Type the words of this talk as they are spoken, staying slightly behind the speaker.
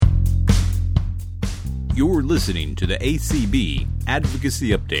You're listening to the ACB Advocacy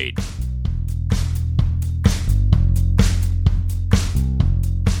Update.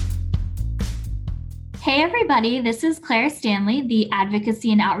 Hey everybody, this is Claire Stanley, the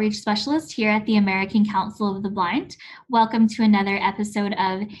Advocacy and Outreach Specialist here at the American Council of the Blind. Welcome to another episode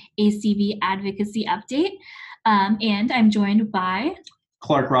of ACB Advocacy Update. And I'm joined by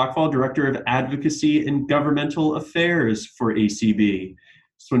Clark Rockwell, Director of Advocacy and Governmental Affairs for ACB.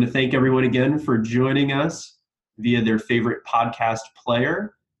 Just want to thank everyone again for joining us via their favorite podcast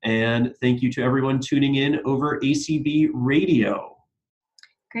player. And thank you to everyone tuning in over ACB Radio.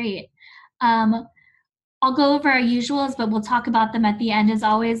 Great. I'll go over our usuals, but we'll talk about them at the end as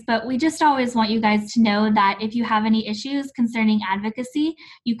always. But we just always want you guys to know that if you have any issues concerning advocacy,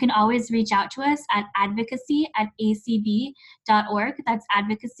 you can always reach out to us at advocacy@acb.org. That's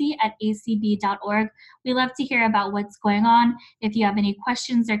advocacy@acb.org. We love to hear about what's going on. If you have any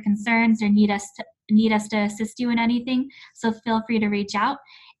questions or concerns or need us to assist you in anything, so feel free to reach out.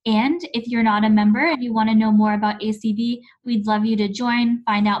 And if you're not a member and you want to know more about ACB, we'd love you to join,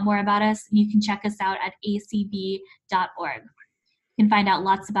 find out more about us, and you can check us out at acb.org. You can find out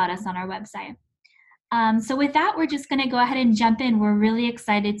lots about us on our website. So with that, we're just going to go ahead and jump in. We're really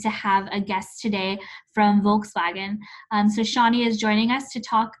excited to have a guest today from Volkswagen. So Shawnee is joining us to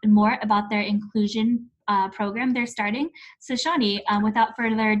talk more about their inclusion program they're starting. So Shawnee, without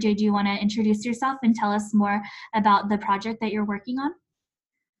further ado, do you want to introduce yourself and tell us more about the project that you're working on?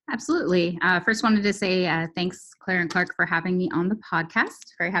 Absolutely. First wanted to say thanks, Claire and Clark, for having me on the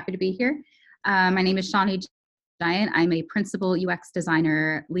podcast. Very happy to be here. My name is Shawnee Giant. I'm a principal UX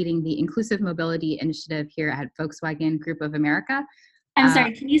designer leading the Inclusive Mobility Initiative here at Volkswagen Group of America. I'm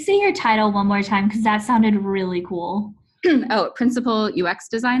sorry, can you say your title one more time? Because that sounded really cool. Principal UX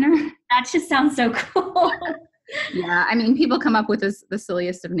designer. That just sounds so cool. Yeah, I mean, people come up with the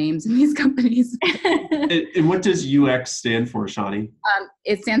silliest of names in these companies. And what does UX stand for, Shawnee?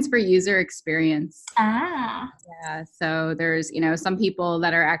 It stands for user experience. Ah. Yeah, so there's, some people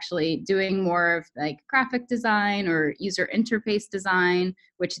that are actually doing more of like graphic design or user interface design,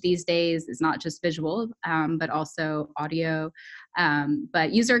 which these days is not just visual, but also audio.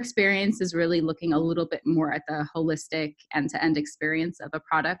 But user experience is really looking a little bit more at the holistic end-to-end experience of a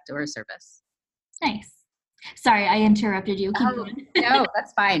product or a service. Nice. Sorry, I interrupted you. Keep going. No,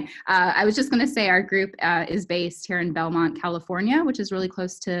 that's fine. I was just going to say our group is based here in Belmont, California, which is really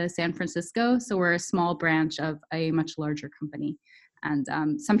close to San Francisco. So we're a small branch of a much larger company. And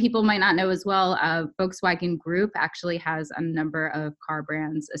some people might not know as well, Volkswagen Group actually has a number of car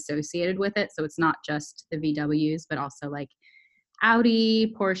brands associated with it. So it's not just the VWs, but also like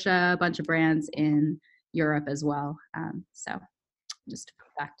Audi, Porsche, a bunch of brands in Europe as well. So just a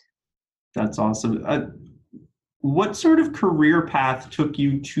fact. That's awesome. What sort of career path took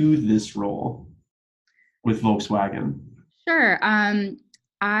you to this role with Volkswagen? Sure.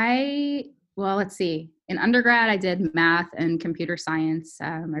 Let's see. In undergrad, I did math and computer science.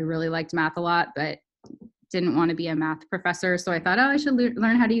 I really liked math a lot, but didn't want to be a math professor. So I thought, I should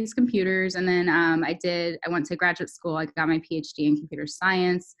learn how to use computers. And then I went to graduate school. I got my PhD in computer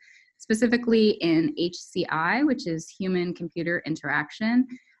science, specifically in HCI, which is human computer interaction.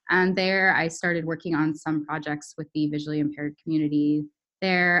 And there I started working on some projects with the visually impaired community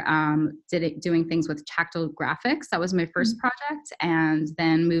there, doing things with tactile graphics. That was my first project. And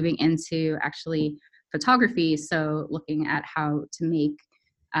then moving into actually photography. So looking at how to make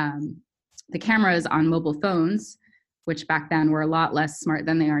the cameras on mobile phones, which back then were a lot less smart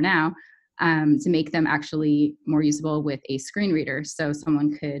than they are now, to make them actually more usable with a screen reader. So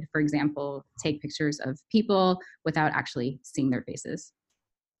someone could, for example, take pictures of people without actually seeing their faces.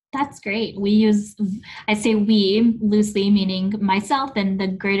 That's great. I say we loosely, meaning myself and the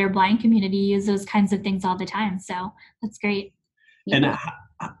greater blind community use those kinds of things all the time. So that's great. And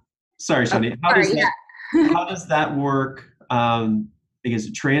sorry, Shawnee, how does that work? Because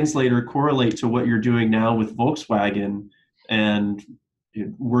a translator correlate to what you're doing now with Volkswagen and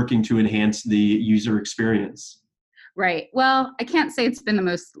working to enhance the user experience? Right. Well, I can't say it's been the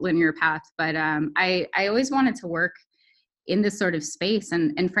most linear path, but I always wanted to work in this sort of space.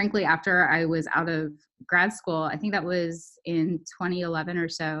 And frankly, after I was out of grad school, I think that was in 2011 or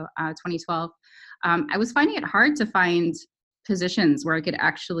so, 2012, I was finding it hard to find positions where I could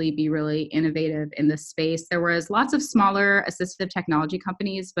actually be really innovative in this space. There was lots of smaller assistive technology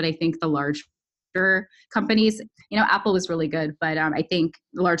companies, but I think the larger companies, Apple was really good, but I think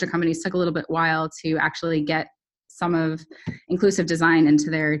the larger companies took a little bit while to actually get some of inclusive design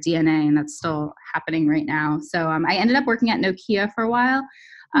into their DNA, and that's still happening right now. So I ended up working at Nokia for a while,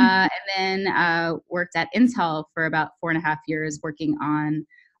 and then worked at Intel for about 4.5 years, working on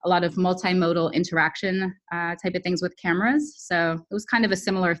a lot of multimodal interaction type of things with cameras. So it was kind of a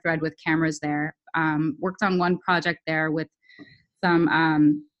similar thread with cameras there. Worked on one project there with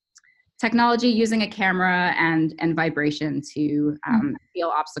some technology using a camera and vibration to feel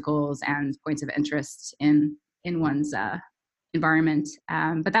obstacles and points of interest in one's environment.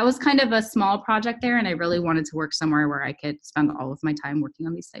 But that was kind of a small project there, and I really wanted to work somewhere where I could spend all of my time working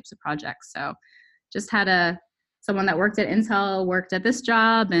on these types of projects. So just had someone that worked at Intel worked at this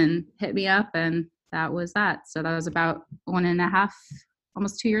job and hit me up, and that was that. So that was about 1.5,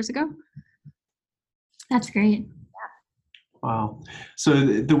 almost 2 years ago. That's great. Wow. So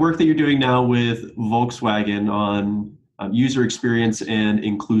the work that you're doing now with Volkswagen on user experience and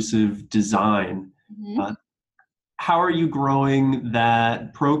inclusive design, how are you growing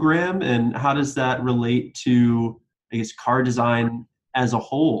that program, and how does that relate to, I guess, car design as a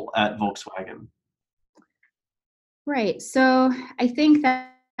whole at Volkswagen? Right. So I think that,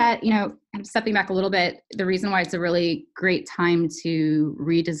 I'm stepping back a little bit, the reason why it's a really great time to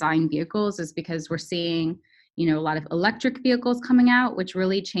redesign vehicles is because we're seeing, a lot of electric vehicles coming out, which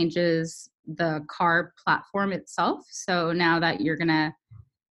really changes the car platform itself. So now that you're going to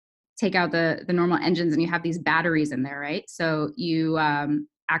take out the normal engines and you have these batteries in there, right? So you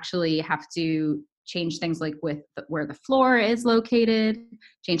actually have to change things like with where the floor is located,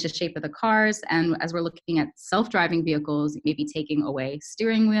 change the shape of the cars. And as we're looking at self-driving vehicles, maybe taking away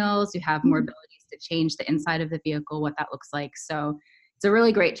steering wheels, you have more abilities to change the inside of the vehicle, what that looks like. So it's a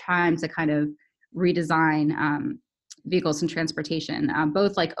really great time to kind of redesign vehicles and transportation,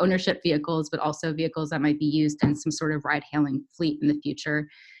 both like ownership vehicles, but also vehicles that might be used in some sort of ride-hailing fleet in the future.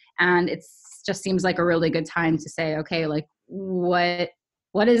 And it just seems like a really good time to say, okay, like what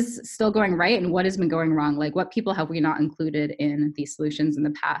is still going right and what has been going wrong? Like what people have we not included in these solutions in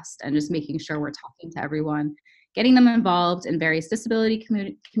the past? And just making sure we're talking to everyone, getting them involved in various disability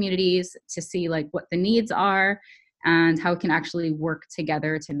communities to see like what the needs are and how it can actually work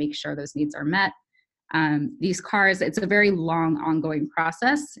together to make sure those needs are met. These cars, it's a very long ongoing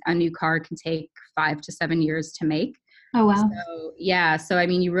process. A new car can take 5 to 7 years to make. Oh, wow. So, yeah. So, I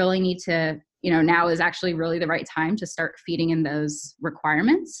mean, you really need to, now is actually really the right time to start feeding in those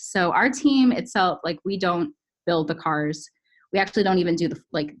requirements. So our team itself, like we don't build the cars. We actually don't even do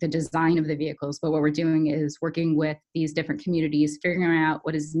the design of the vehicles. But what we're doing is working with these different communities, figuring out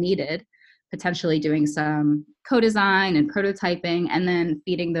what is needed, potentially doing some co-design and prototyping, and then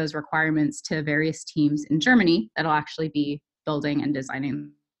feeding those requirements to various teams in Germany that'll actually be building and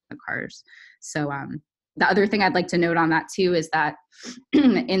designing the cars. So the other thing I'd like to note on that too is that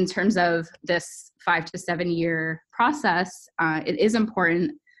in terms of this 5 to 7 year process, it is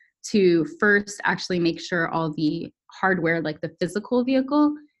important to first actually make sure all the hardware, like the physical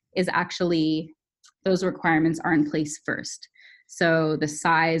vehicle, is actually, those requirements are in place first. So the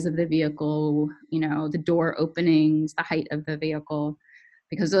size of the vehicle, the door openings, the height of the vehicle,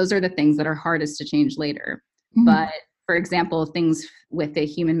 because those are the things that are hardest to change later. Mm-hmm. But for example, things with the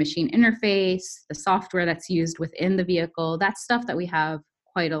human machine interface, the software that's used within the vehicle, that's stuff that we have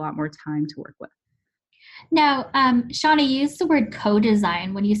quite a lot more time to work with. Now, Shauna, you used the word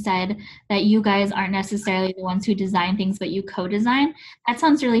co-design when you said that you guys aren't necessarily the ones who design things, but you co-design. That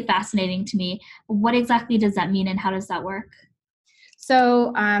sounds really fascinating to me. What exactly does that mean and how does that work?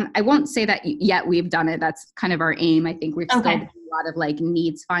 So I won't say that yet we've done it. That's kind of our aim. I think we've still done a lot of like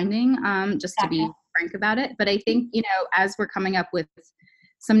needs finding, just to be frank about it. But I think, as we're coming up with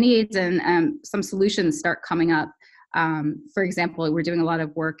some needs and some solutions start coming up, for example, we're doing a lot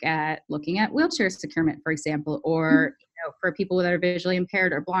of work at looking at wheelchair securement, for example, or for people that are visually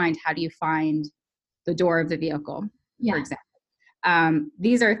impaired or blind, how do you find the door of the vehicle, for example?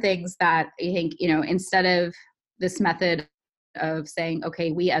 These are things that I think, instead of this method of saying,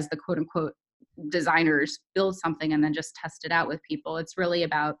 okay, we as the quote unquote designers build something and then just test it out with people. It's really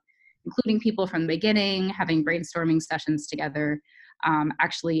about including people from the beginning, having brainstorming sessions together,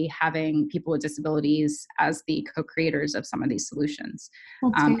 actually having people with disabilities as the co-creators of some of these solutions.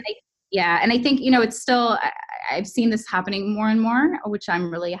 And I think, it's still, I've seen this happening more and more, which I'm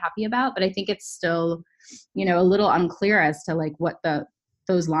really happy about, but I think it's still, a little unclear as to like what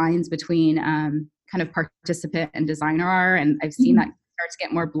those lines between kind of participant and designer are. And I've seen that start to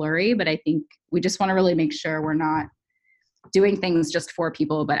get more blurry, but I think we just want to really make sure we're not doing things just for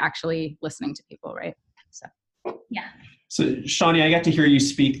people, but actually listening to people, right? So Shawnee, I got to hear you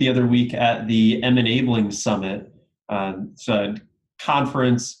speak the other week at the M-Enabling Summit. It's a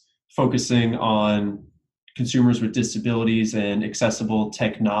conference focusing on consumers with disabilities and accessible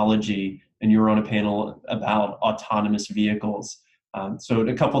technology, and you were on a panel about autonomous vehicles. So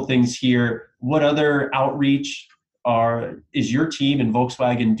a couple things here. What other outreach is your team and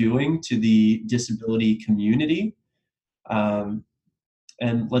Volkswagen doing to the disability community? And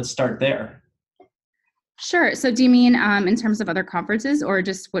let's start there. Sure. So do you mean in terms of other conferences or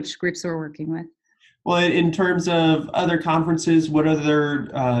just which groups we're working with? Well, in terms of other conferences, what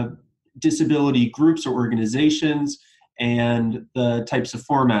other disability groups or organizations and the types of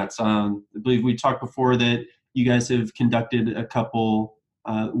formats? I believe we talked before that you guys have conducted a couple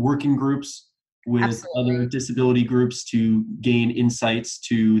working groups with Absolutely. other disability groups to gain insights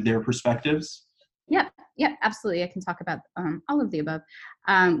to their perspectives. Yep, absolutely. I can talk about all of the above.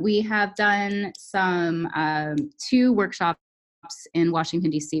 We have done some 2 workshops in Washington,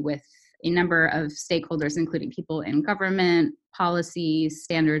 D.C. with a number of stakeholders, including people in government, policies,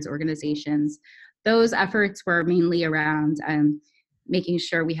 standards, organizations. Those efforts were mainly around making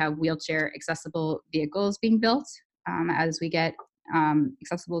sure we have wheelchair accessible vehicles being built as we get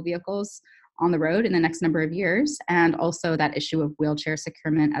accessible vehicles on the road in the next number of years, and also that issue of wheelchair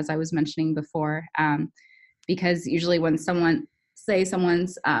securement, as I was mentioning before, because usually when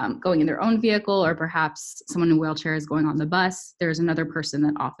someone's going in their own vehicle, or perhaps someone in a wheelchair is going on the bus, there's another person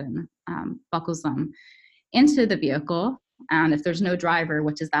that often buckles them into the vehicle. And if there's no driver,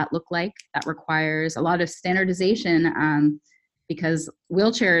 what does that look like? That requires a lot of standardization because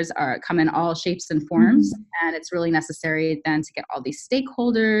wheelchairs come in all shapes and forms, and it's really necessary then to get all these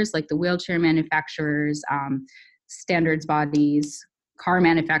stakeholders, like the wheelchair manufacturers, standards bodies, car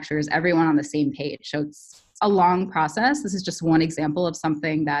manufacturers, everyone on the same page. So it's a long process. This is just one example of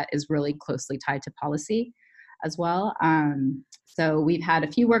something that is really closely tied to policy as well. So we've had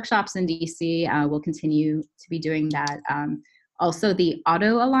a few workshops in DC. We'll continue to be doing that. Also the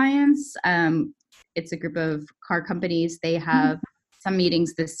Auto Alliance, it's a group of car companies. They have some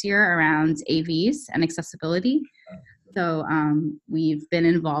meetings this year around AVs and accessibility. So we've been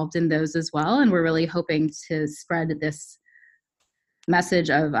involved in those as well. And we're really hoping to spread this message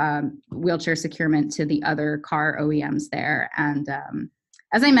of wheelchair securement to the other car OEMs there. And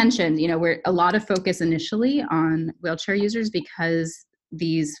as I mentioned, we're a lot of focus initially on wheelchair users because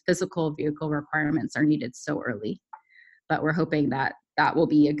these physical vehicle requirements are needed so early. But we're hoping that that will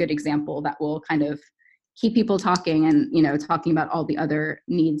be a good example that will kind of keep people talking and, talking about all the other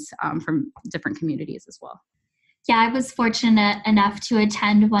needs from different communities as well. Yeah, I was fortunate enough to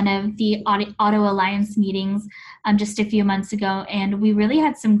attend one of the Auto Alliance meetings just a few months ago, and we really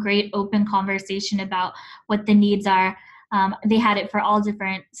had some great open conversation about what the needs are. They had it for all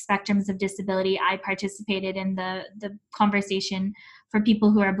different spectrums of disability. I participated in the conversation for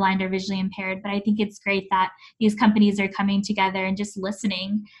people who are blind or visually impaired, but I think it's great that these companies are coming together and just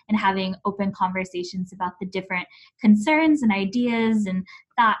listening and having open conversations about the different concerns and ideas and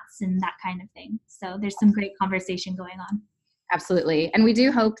thoughts and that kind of thing. So there's some great conversation going on. Absolutely. And we do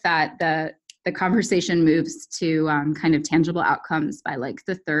hope that the conversation moves to kind of tangible outcomes by like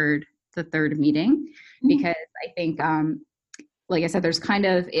the third meeting, because I think, like I said, there's kind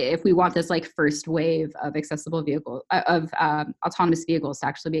of, if we want this like first wave of accessible autonomous vehicles to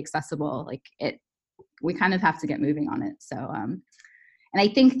actually be accessible, we kind of have to get moving on it. So, and I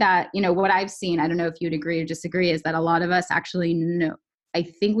think that, what I've seen, I don't know if you'd agree or disagree, is that a lot of us actually know, I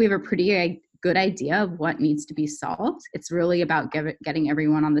think we have a pretty good idea of what needs to be solved. It's really about getting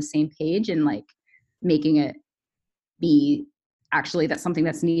everyone on the same page and like making it be actually that's something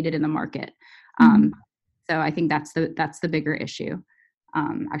that's needed in the market. So I think that's the bigger issue.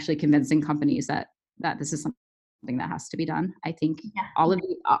 Actually convincing companies that this is something that has to be done. I think all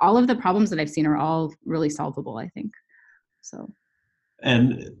of the problems that I've seen are all really solvable, I think. So.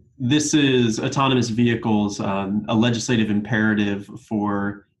 And this is autonomous vehicles, a legislative imperative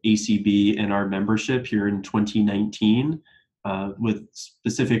for ACB and our membership here in 2019, with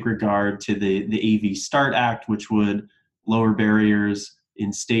specific regard to the AV START Act, which would lower barriers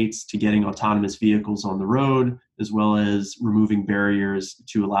in states to getting autonomous vehicles on the road, as well as removing barriers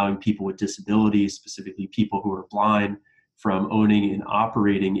to allowing people with disabilities, specifically people who are blind, from owning and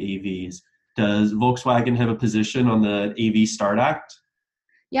operating AVs. Does Volkswagen have a position on the AV START Act?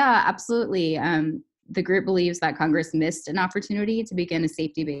 Yeah, absolutely. The group believes that Congress missed an opportunity to begin a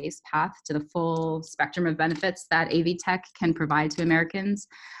safety-based path to the full spectrum of benefits that AV tech can provide to Americans.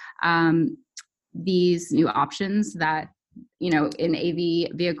 These new options that in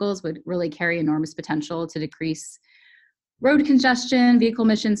AV vehicles would really carry enormous potential to decrease road congestion, vehicle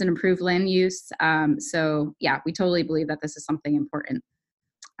emissions, and improve land use. So yeah, we totally believe that this is something important.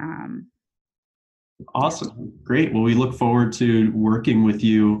 Awesome. Great. Well, we look forward to working with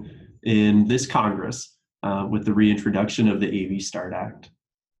you in this Congress with the reintroduction of the AV START Act.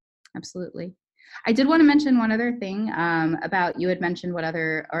 Absolutely. I did want to mention one other thing about, you had mentioned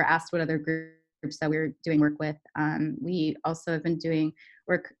asked what other groups groups that we're doing work with. We also have been doing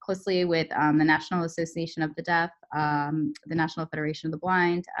work closely with the National Association of the Deaf, the National Federation of the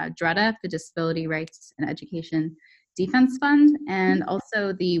Blind, DREDA, the Disability Rights and Education Defense Fund, and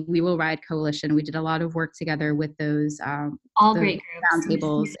also the We Will Ride Coalition. We did a lot of work together with those all great groups,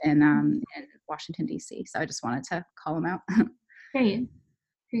 roundtables in Washington, D.C. So I just wanted to call them out. Great.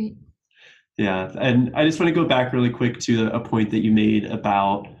 Yeah, and I just want to go back really quick to a point that you made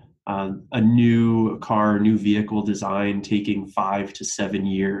about a new car, new vehicle design taking 5 to 7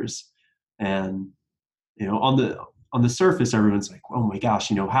 years. And, on the surface, everyone's like, oh my gosh,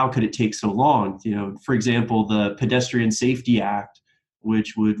 how could it take so long? For example, the Pedestrian Safety Act,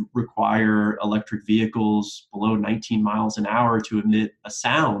 which would require electric vehicles below 19 miles an hour to emit a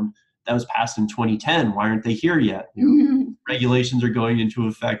sound, that was passed in 2010. Why aren't they here yet? Regulations are going into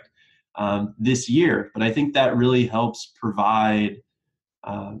effect this year, but I think that really helps provide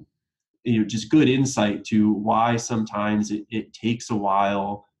just good insight to why sometimes it takes a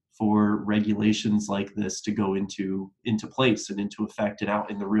while for regulations like this to go into place and into effect and out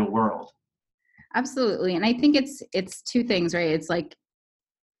in the real world. Absolutely. And I think it's two things, right? It's like,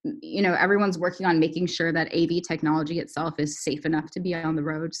 everyone's working on making sure that AV technology itself is safe enough to be on the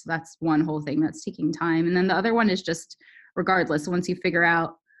road. So that's one whole thing that's taking time. And then the other one is just, regardless, once you figure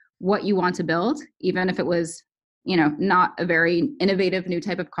out what you want to build, even if it was, not a very innovative new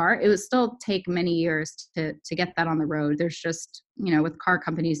type of car, it would still take many years to get that on the road. There's just, with car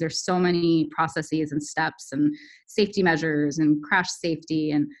companies, there's so many processes and steps and safety measures and crash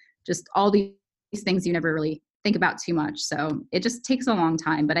safety and just all these things you never really think about too much. So it just takes a long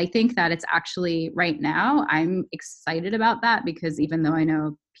time. But I think that it's actually right now, I'm excited about that, because even though I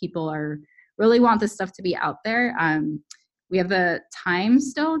know people really want this stuff to be out there, we have the time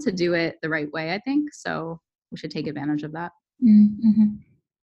still to do it the right way, I think. So we should take advantage of that. Mm-hmm.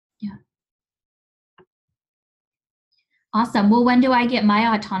 Yeah. Awesome. Well, when do I get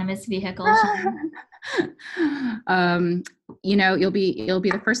my autonomous vehicle? You'll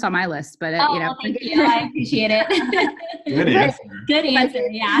be the first on my list, but thank you. I appreciate it. Good answer. Good answer.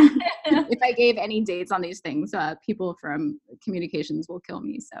 Yeah. If I gave any dates on these things, people from communications will kill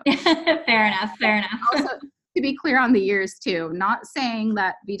me. So fair enough. Also, to be clear on the years too, not saying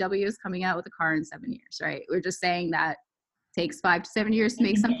that VW is coming out with a car in 7 years, right? We're just saying that it takes 5 to 7 years to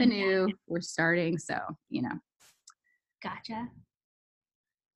make something new. We're starting, so Gotcha.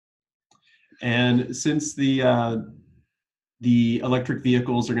 And since the electric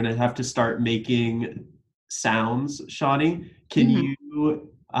vehicles are going to have to start making sounds, Shawnee, can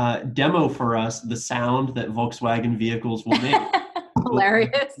you demo for us the sound that Volkswagen vehicles will make?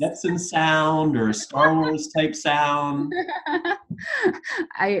 Hilarious. Jetson sound or a Star Wars type sound?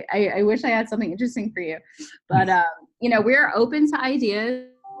 I wish I had something interesting for you, but we're open to ideas.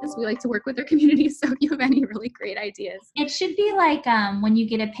 We like to work with our community, so if you have any really great ideas. It should be like when you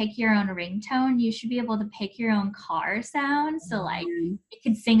get to pick your own ringtone, you should be able to pick your own car sound. So like it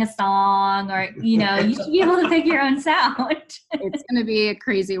could sing a song, or you should be able to pick your own sound. It's going to be a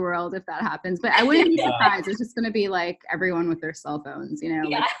crazy world if that happens, but I wouldn't be surprised. It's just going to be like everyone with their cell phones,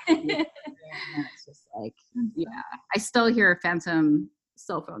 Yeah. It's just like, I still hear a phantom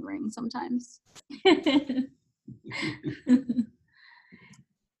cell phone ring sometimes.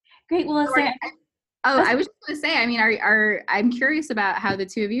 Great. Well, I was just going to say, I mean, I'm curious about how the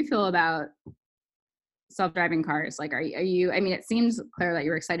two of you feel about self-driving cars. Like, are you, I mean, it seems clear that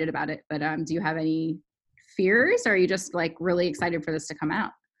you're excited about it, but do you have any fears, or are you just like really excited for this to come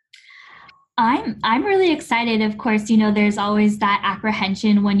out? I'm really excited. Of course, there's always that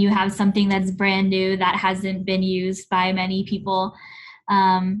apprehension when you have something that's brand new that hasn't been used by many people.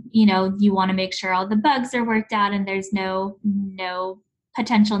 You want to make sure all the bugs are worked out and there's no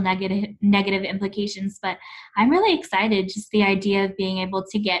potential negative implications, but I'm really excited. Just the idea of being able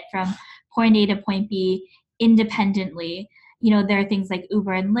to get from point A to point B independently. There are things like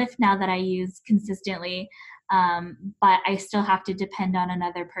Uber and Lyft now that I use consistently, but I still have to depend on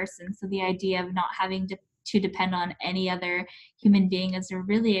another person. So the idea of not having to depend on any other human being is a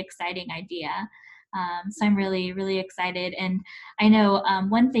really exciting idea. So I'm really, really excited. And I know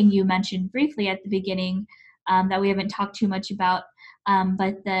one thing you mentioned briefly at the beginning that we haven't talked too much about,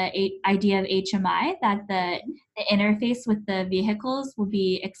 but the idea of HMI, that the interface with the vehicles will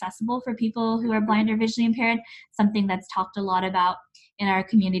be accessible for people who are blind or visually impaired, something that's talked a lot about in our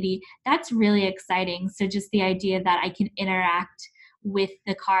community. That's really exciting. So just the idea that I can interact with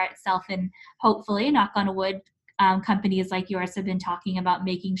the car itself, and hopefully, knock on wood, companies like yours have been talking about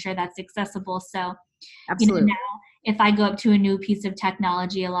making sure that's accessible. So absolutely. Now, if I go up to a new piece of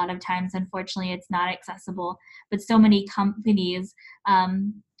technology, a lot of times, unfortunately, it's not accessible. But so many companies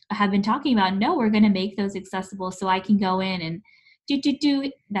have been talking about, no, we're going to make those accessible so I can go in and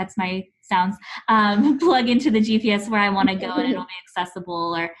that's my sounds, plug into the GPS where I want to go and it'll be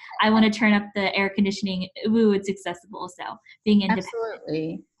accessible, or I want to turn up the air conditioning, ooh, it's accessible. So being independent.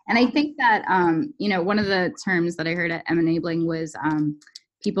 Absolutely. And I think that, one of the terms that I heard at M-Enabling was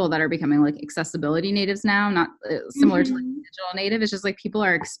people that are becoming like accessibility natives now, not similar to like digital native. It's just like people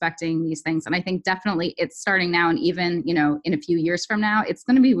are expecting these things. And I think definitely it's starting now. And even, in a few years from now, it's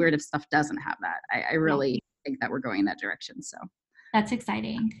going to be weird if stuff doesn't have that. I really think that we're going in that direction. So that's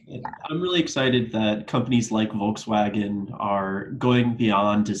exciting. I'm really excited that companies like Volkswagen are going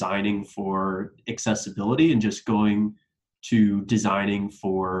beyond designing for accessibility and just going to designing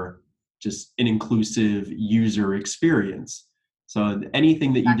for just an inclusive user experience. So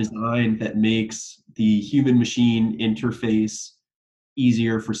anything that you design that makes the human-machine interface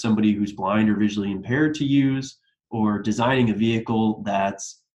easier for somebody who's blind or visually impaired to use, or designing a vehicle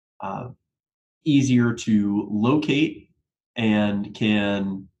that's easier to locate and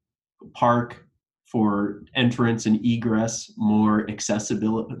can park for entrance and egress more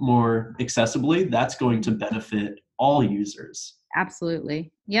accessibly, that's going to benefit all users.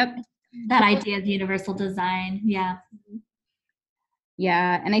 Absolutely. Yep. That idea of universal design. Yeah.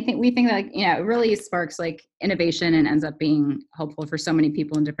 Yeah. And we think that, it really sparks like innovation and ends up being helpful for so many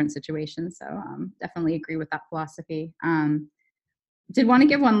people in different situations. So definitely agree with that philosophy. Did want to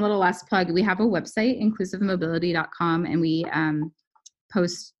give one little last plug. We have a website, inclusivemobility.com, and we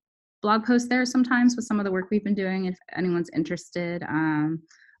post blog posts there sometimes with some of the work we've been doing if anyone's interested.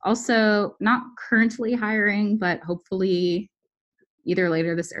 Also, not currently hiring, but hopefully either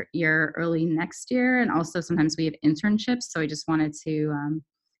later this year or early next year. And also sometimes we have internships. So I just wanted to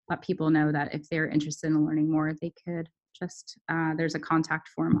let people know that if they're interested in learning more, they could just, there's a contact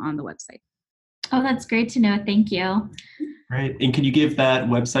form on the website. Oh, that's great to know. Thank you. Right. And can you give that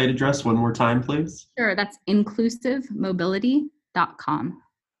website address one more time, please? Sure. That's inclusivemobility.com.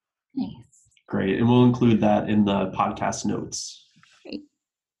 Nice. Great. And we'll include that in the podcast notes. Great.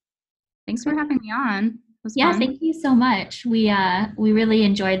 Thanks for having me on. Yeah, thank you so much. We really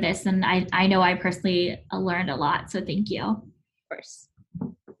enjoyed this, and I know I personally learned a lot, so thank you. Of course.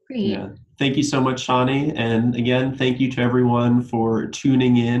 Great. Yeah. Thank you so much, Shani. And again, thank you to everyone for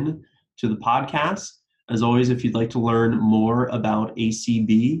tuning in to the podcast. As always, if you'd like to learn more about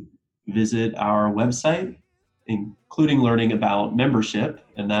ACB, visit our website, including learning about membership,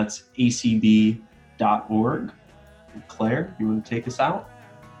 and that's acb.org. Claire, you want to take us out?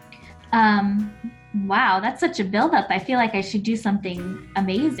 Wow, that's such a buildup. I feel like I should do something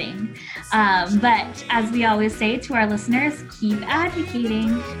amazing. But as we always say to our listeners, keep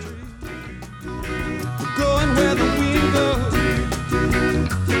advocating. We're going where the wind goes,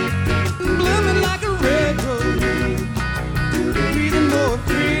 blooming like a red rose, breathing more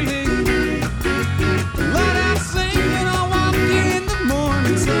freely. Light out singing, I walk in the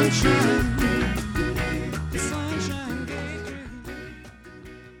morning sunshine.